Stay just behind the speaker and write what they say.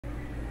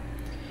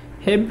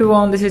Hey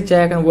everyone, this is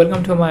Jack and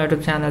welcome to my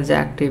YouTube channel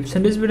Jack Tips.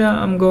 In this video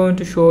I'm going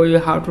to show you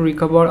how to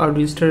recover or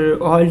restore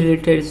all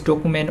deleted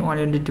document on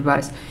your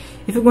device.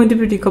 If you're going to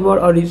recover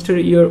or restore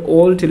your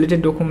old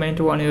deleted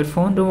document on your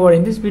phone, don't worry,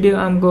 in this video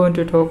I'm going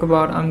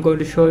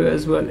to show you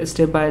as well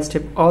step by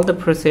step all the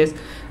process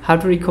how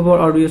to recover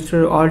or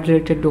restore all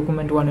deleted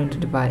document on your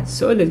device.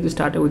 So let's get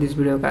started with this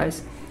video,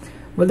 guys.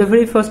 Well, the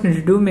very first thing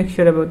to do, make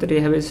sure about that you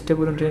have a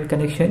stable internet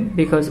connection,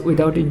 because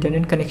without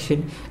internet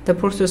connection the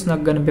process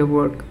not gonna be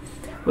work.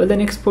 Well, the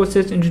next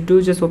process to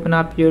do, just open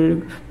up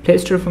your Play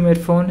Store from your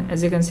phone.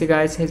 As you can see,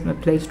 guys, here's my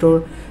Play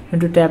Store. And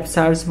to tap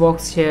search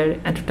box here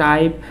and to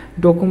type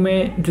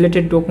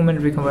deleted document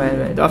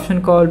recovery, the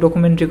option called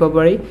document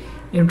recovery.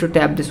 You need to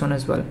tap this one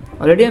as well.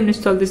 Already I'm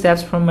installed these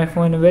apps from my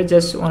phone anyway,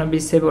 just want to be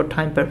safe or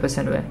time purpose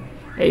anyway.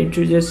 You need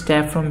to just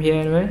tap from here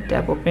anyway,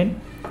 tap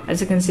open.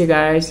 As you can see,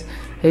 guys,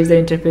 here's the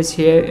interface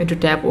here. You need to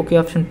tap OK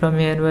option from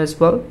here anyway as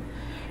well.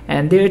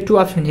 And there are two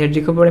options here,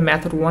 recovery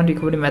method 1,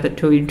 recovery method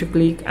 2. You need to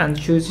click and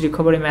choose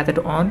recovery method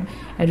on,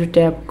 and to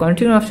tap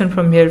continue option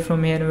from here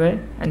anyway,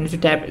 and you need to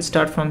tap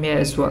start from here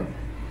as well.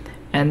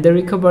 And the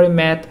recovery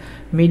method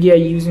media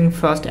using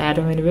first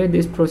atom anyway,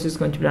 this process is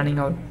going to be running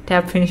out.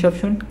 Tap finish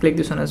option, click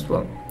this one as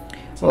well.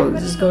 Well,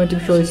 this is going to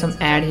show you some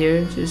ad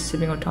here, just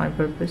saving our time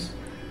purpose.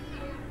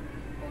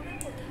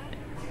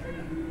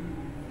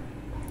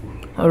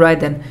 Alright,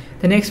 then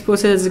the next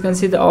process, as you can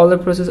see, all the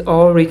process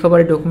all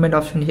recovery document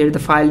option here, the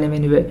file name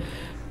anyway.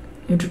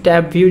 You need to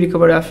tap view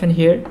recovery option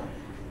here,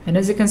 and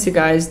as you can see,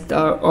 guys, the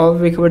all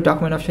recovery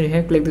document option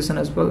here, click this one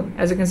as well.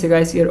 As you can see,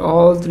 guys, here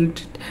all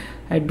the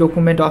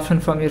document option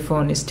from your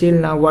phone is still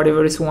now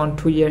whatever is 1,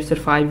 2 years or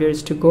 5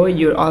 years to go,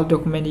 your all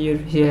document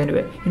here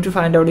anyway. You need to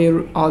find out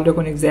your all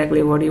document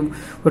exactly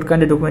what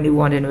kind of document you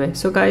want anyway.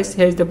 So guys,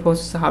 here's the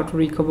process how to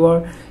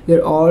recover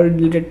your all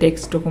deleted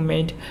text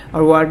document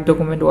or Word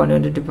document on your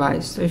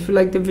device. So if you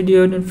like the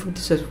video, don't forget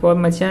to subscribe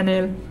my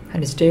channel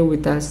and stay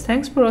with us.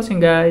 Thanks for watching,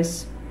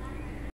 guys.